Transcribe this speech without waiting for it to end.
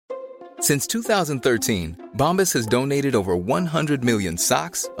Since 2013, Bombas has donated over 100 million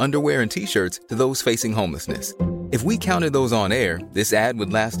socks, underwear, and T-shirts to those facing homelessness. If we counted those on air, this ad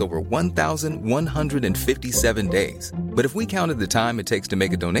would last over 1,157 days. But if we counted the time it takes to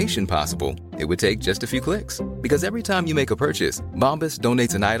make a donation possible, it would take just a few clicks. Because every time you make a purchase, Bombas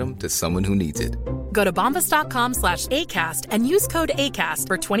donates an item to someone who needs it. Go to bombas.com/ACAST and use code ACAST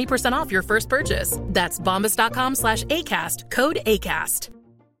for 20% off your first purchase. That's bombas.com/ACAST, code ACAST.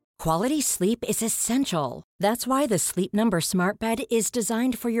 Quality sleep is essential. That's why the Sleep Number Smart Bed is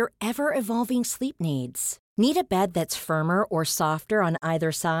designed for your ever-evolving sleep needs. Need a bed that's firmer or softer on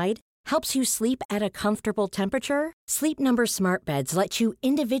either side? Helps you sleep at a comfortable temperature? Sleep Number Smart Beds let you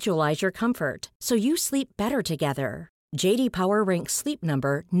individualize your comfort, so you sleep better together. J.D. Power ranks Sleep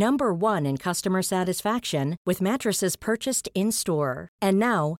Number number 1 in customer satisfaction with mattresses purchased in-store. And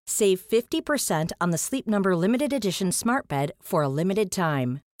now, save 50% on the Sleep Number Limited Edition Smart Bed for a limited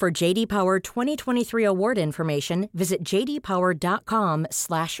time. For J.D. Power 2023 award information, visit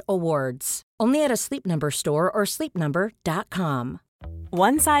jdpower.com/awards. Only at a Sleep Number store or sleepnumber.com.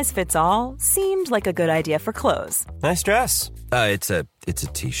 One size fits all seemed like a good idea for clothes. Nice dress. It's a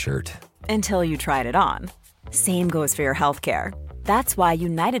t-shirt. Until you tried it on. Same goes for your healthcare. That's why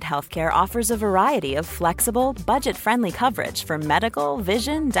United Healthcare offers a variety of flexible, budget-friendly coverage for medical,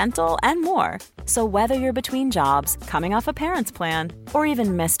 vision, dental, and more. So whether you're between jobs, coming off a parent's plan, or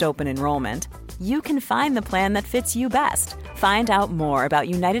even missed open enrollment, you can find the plan that fits you best. Find out more about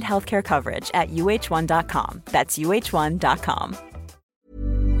United Healthcare coverage at uh1.com. That's uh1.com.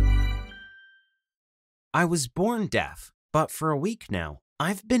 I was born deaf, but for a week now,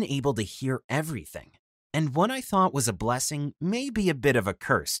 I've been able to hear everything. And what I thought was a blessing may be a bit of a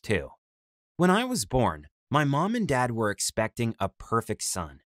curse, too. When I was born, my mom and dad were expecting a perfect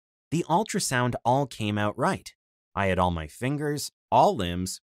son. The ultrasound all came out right. I had all my fingers, all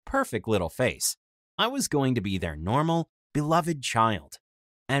limbs, perfect little face. I was going to be their normal, beloved child.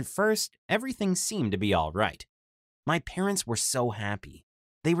 At first, everything seemed to be all right. My parents were so happy.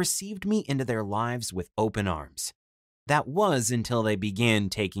 They received me into their lives with open arms. That was until they began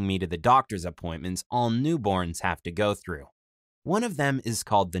taking me to the doctor's appointments all newborns have to go through. One of them is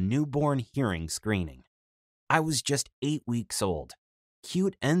called the newborn hearing screening. I was just 8 weeks old.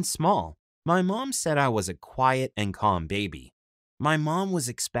 Cute and small, my mom said I was a quiet and calm baby. My mom was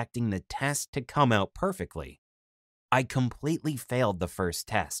expecting the test to come out perfectly. I completely failed the first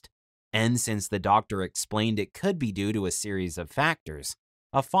test, and since the doctor explained it could be due to a series of factors,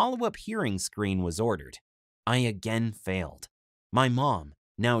 a follow-up hearing screen was ordered. I again failed. My mom,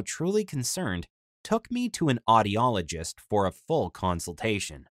 now truly concerned, took me to an audiologist for a full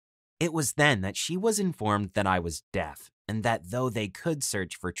consultation. It was then that she was informed that I was deaf and that though they could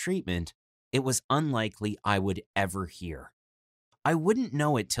search for treatment, it was unlikely I would ever hear. I wouldn't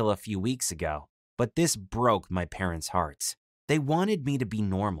know it till a few weeks ago, but this broke my parents' hearts. They wanted me to be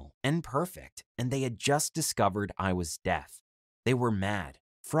normal and perfect, and they had just discovered I was deaf. They were mad,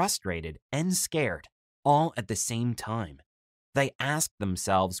 frustrated, and scared, all at the same time. They asked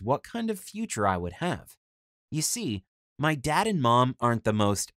themselves what kind of future I would have. You see, my dad and mom aren't the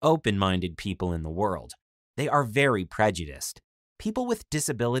most open-minded people in the world. They are very prejudiced. People with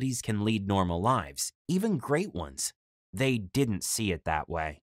disabilities can lead normal lives, even great ones. They didn't see it that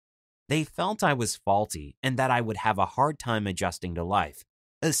way. They felt I was faulty and that I would have a hard time adjusting to life,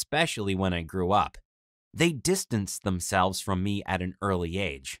 especially when I grew up. They distanced themselves from me at an early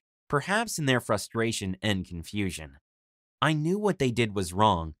age, perhaps in their frustration and confusion. I knew what they did was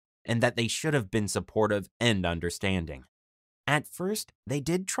wrong and that they should have been supportive and understanding. At first, they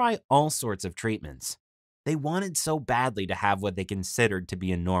did try all sorts of treatments. They wanted so badly to have what they considered to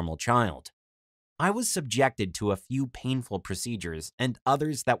be a normal child. I was subjected to a few painful procedures and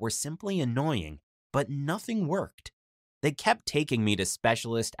others that were simply annoying, but nothing worked. They kept taking me to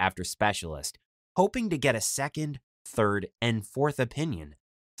specialist after specialist, hoping to get a second, third, and fourth opinion.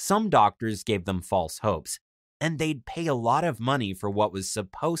 Some doctors gave them false hopes, and they'd pay a lot of money for what was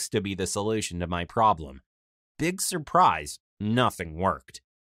supposed to be the solution to my problem. Big surprise, nothing worked.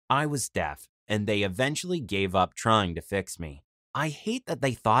 I was deaf, and they eventually gave up trying to fix me. I hate that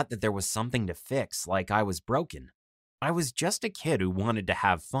they thought that there was something to fix, like I was broken. I was just a kid who wanted to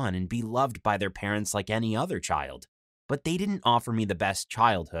have fun and be loved by their parents like any other child, but they didn't offer me the best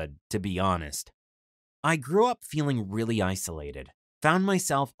childhood, to be honest. I grew up feeling really isolated, found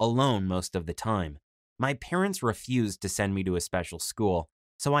myself alone most of the time. My parents refused to send me to a special school,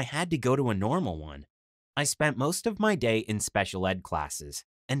 so I had to go to a normal one. I spent most of my day in special ed classes,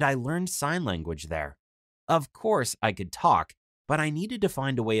 and I learned sign language there. Of course, I could talk, but I needed to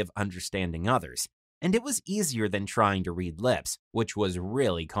find a way of understanding others, and it was easier than trying to read lips, which was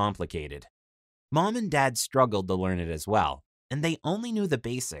really complicated. Mom and Dad struggled to learn it as well, and they only knew the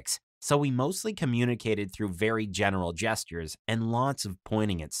basics, so we mostly communicated through very general gestures and lots of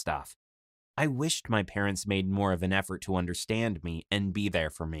pointing at stuff. I wished my parents made more of an effort to understand me and be there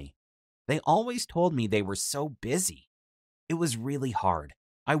for me. They always told me they were so busy. It was really hard.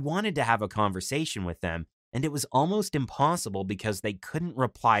 I wanted to have a conversation with them, and it was almost impossible because they couldn't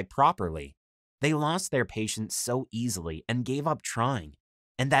reply properly. They lost their patience so easily and gave up trying,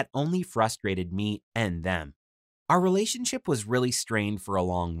 and that only frustrated me and them. Our relationship was really strained for a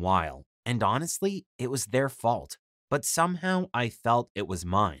long while, and honestly, it was their fault, but somehow I felt it was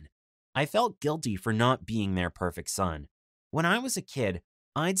mine. I felt guilty for not being their perfect son. When I was a kid,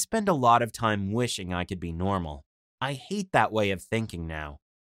 I'd spend a lot of time wishing I could be normal. I hate that way of thinking now.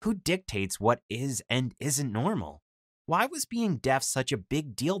 Who dictates what is and isn't normal? Why was being deaf such a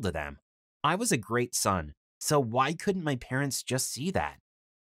big deal to them? I was a great son, so why couldn't my parents just see that?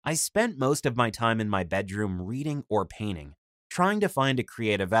 I spent most of my time in my bedroom reading or painting, trying to find a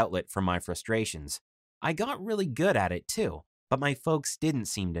creative outlet for my frustrations. I got really good at it too, but my folks didn't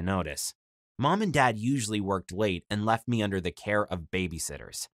seem to notice. Mom and Dad usually worked late and left me under the care of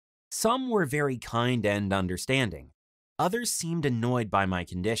babysitters. Some were very kind and understanding. Others seemed annoyed by my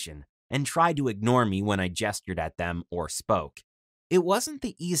condition and tried to ignore me when I gestured at them or spoke. It wasn't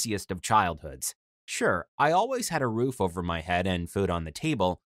the easiest of childhoods. Sure, I always had a roof over my head and food on the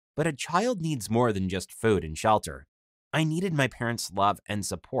table, but a child needs more than just food and shelter. I needed my parents' love and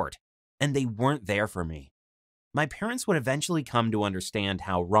support, and they weren't there for me. My parents would eventually come to understand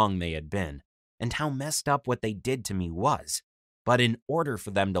how wrong they had been, and how messed up what they did to me was. But in order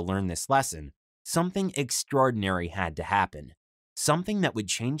for them to learn this lesson, something extraordinary had to happen. Something that would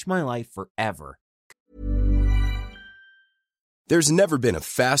change my life forever. There's never been a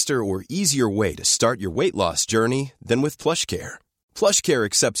faster or easier way to start your weight loss journey than with PlushCare. PlushCare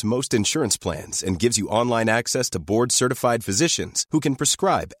accepts most insurance plans and gives you online access to board-certified physicians who can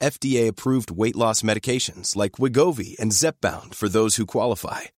prescribe FDA-approved weight loss medications like Wegovy and Zepbound for those who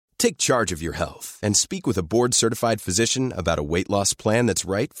qualify. Take charge of your health and speak with a board-certified physician about a weight loss plan that's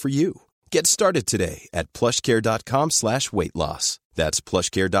right for you. Get started today at plushcare.com/weight loss. That's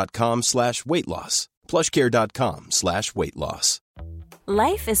plushcare.com/weight loss. plushcare.com/weight loss.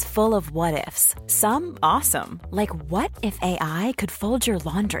 Life is full of what-ifs. Some awesome, like what if AI could fold your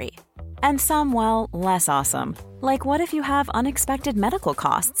laundry? And some, well, less awesome, like what if you have unexpected medical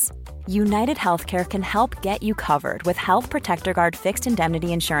costs? United Healthcare can help get you covered with Health Protector Guard fixed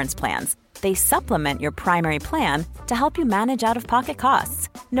indemnity insurance plans. They supplement your primary plan to help you manage out-of-pocket costs.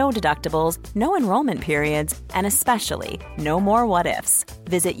 No deductibles, no enrollment periods, and especially no more what-ifs.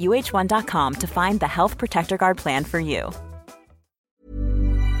 Visit uh1.com to find the Health Protector Guard plan for you.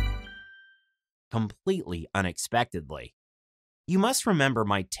 Completely unexpectedly. You must remember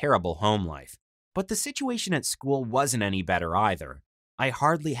my terrible home life, but the situation at school wasn't any better either. I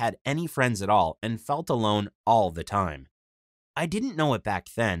hardly had any friends at all and felt alone all the time. I didn't know it back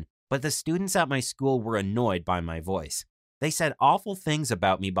then, but the students at my school were annoyed by my voice. They said awful things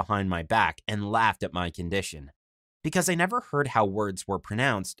about me behind my back and laughed at my condition. Because I never heard how words were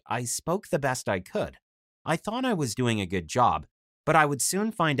pronounced, I spoke the best I could. I thought I was doing a good job, but I would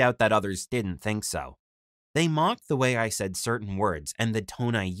soon find out that others didn't think so. They mocked the way I said certain words and the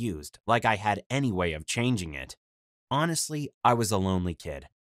tone I used, like I had any way of changing it. Honestly, I was a lonely kid.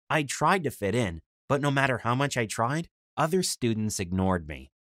 I tried to fit in, but no matter how much I tried, other students ignored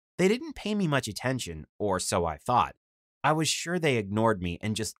me. They didn't pay me much attention, or so I thought. I was sure they ignored me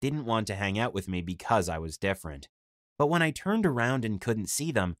and just didn't want to hang out with me because I was different. But when I turned around and couldn't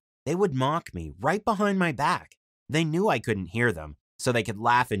see them, they would mock me right behind my back. They knew I couldn't hear them, so they could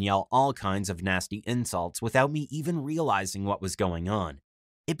laugh and yell all kinds of nasty insults without me even realizing what was going on.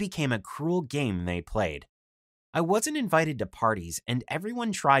 It became a cruel game they played. I wasn't invited to parties, and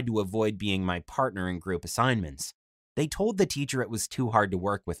everyone tried to avoid being my partner in group assignments. They told the teacher it was too hard to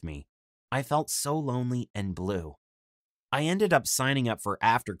work with me. I felt so lonely and blue. I ended up signing up for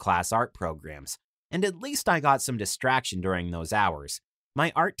after-class art programs, and at least I got some distraction during those hours.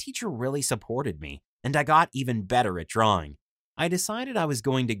 My art teacher really supported me, and I got even better at drawing. I decided I was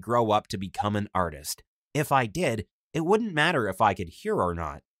going to grow up to become an artist. If I did, it wouldn't matter if I could hear or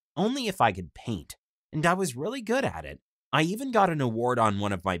not, only if I could paint. And I was really good at it. I even got an award on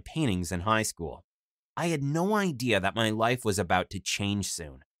one of my paintings in high school. I had no idea that my life was about to change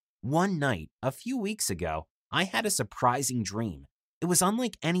soon. One night, a few weeks ago, I had a surprising dream. It was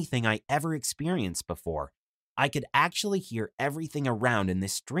unlike anything I ever experienced before. I could actually hear everything around in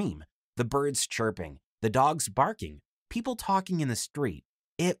this dream. The birds chirping, the dogs barking, people talking in the street.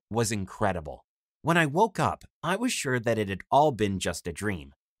 It was incredible. When I woke up, I was sure that it had all been just a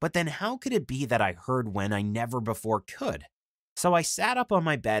dream. But then how could it be that I heard when I never before could? So I sat up on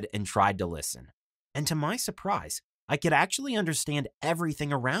my bed and tried to listen. And to my surprise, I could actually understand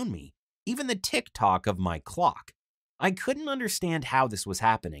everything around me, even the tick-tock of my clock. I couldn't understand how this was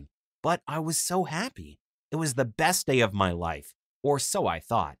happening, but I was so happy. It was the best day of my life, or so I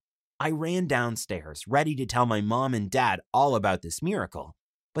thought. I ran downstairs, ready to tell my mom and dad all about this miracle.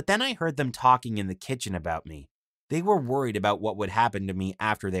 But then I heard them talking in the kitchen about me. They were worried about what would happen to me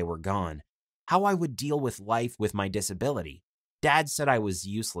after they were gone, how I would deal with life with my disability. Dad said I was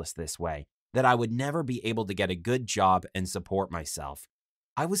useless this way, that I would never be able to get a good job and support myself.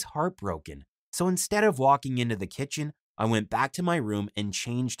 I was heartbroken, so instead of walking into the kitchen, I went back to my room and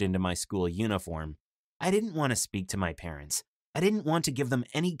changed into my school uniform. I didn't want to speak to my parents. I didn't want to give them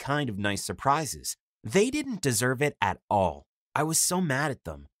any kind of nice surprises. They didn't deserve it at all. I was so mad at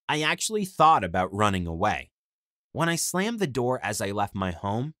them. I actually thought about running away. When I slammed the door as I left my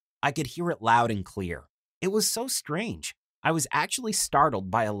home, I could hear it loud and clear. It was so strange. I was actually startled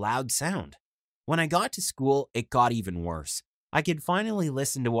by a loud sound. When I got to school, it got even worse. I could finally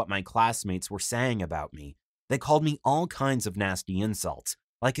listen to what my classmates were saying about me. They called me all kinds of nasty insults,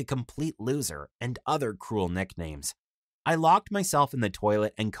 like a complete loser and other cruel nicknames. I locked myself in the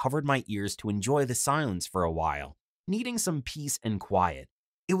toilet and covered my ears to enjoy the silence for a while, needing some peace and quiet.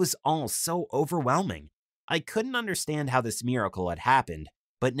 It was all so overwhelming. I couldn't understand how this miracle had happened,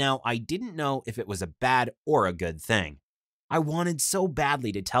 but now I didn't know if it was a bad or a good thing. I wanted so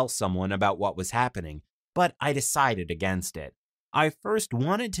badly to tell someone about what was happening, but I decided against it. I first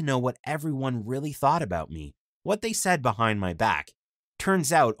wanted to know what everyone really thought about me, what they said behind my back.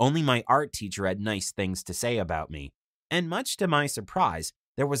 Turns out only my art teacher had nice things to say about me. And much to my surprise,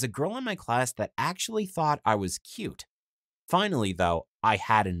 there was a girl in my class that actually thought I was cute. Finally, though, I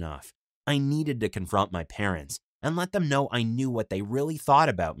had enough. I needed to confront my parents and let them know I knew what they really thought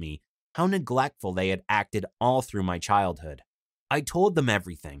about me, how neglectful they had acted all through my childhood. I told them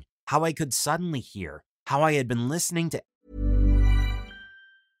everything, how I could suddenly hear, how I had been listening to.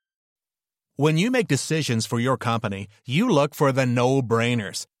 When you make decisions for your company, you look for the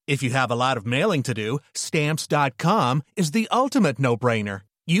no-brainers. If you have a lot of mailing to do, Stamps.com is the ultimate no-brainer.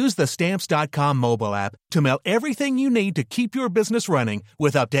 Use the Stamps.com mobile app to mail everything you need to keep your business running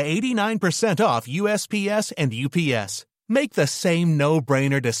with up to 89% off USPS and UPS. Make the same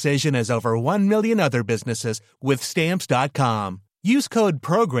no-brainer decision as over 1 million other businesses with Stamps.com. Use code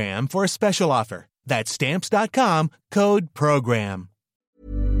PROGRAM for a special offer. That's Stamps.com, code PROGRAM.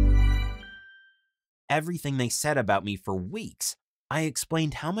 Everything they said about me for weeks. I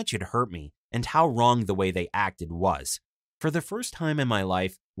explained how much it hurt me and how wrong the way they acted was. For the first time in my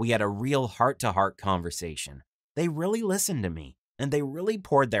life, we had a real heart-to-heart conversation. They really listened to me, and they really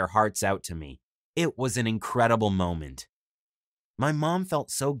poured their hearts out to me. It was an incredible moment. My mom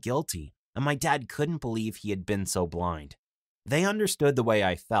felt so guilty, and my dad couldn't believe he had been so blind. They understood the way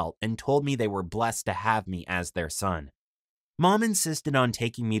I felt and told me they were blessed to have me as their son. Mom insisted on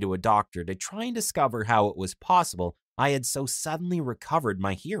taking me to a doctor to try and discover how it was possible I had so suddenly recovered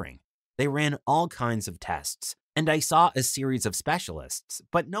my hearing. They ran all kinds of tests, and I saw a series of specialists,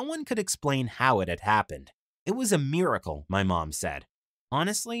 but no one could explain how it had happened. It was a miracle, my mom said.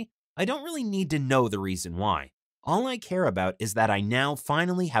 Honestly, I don't really need to know the reason why. All I care about is that I now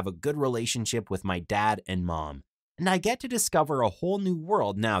finally have a good relationship with my dad and mom, and I get to discover a whole new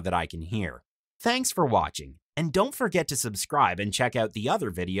world now that I can hear. Thanks for watching, and don't forget to subscribe and check out the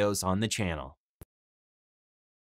other videos on the channel.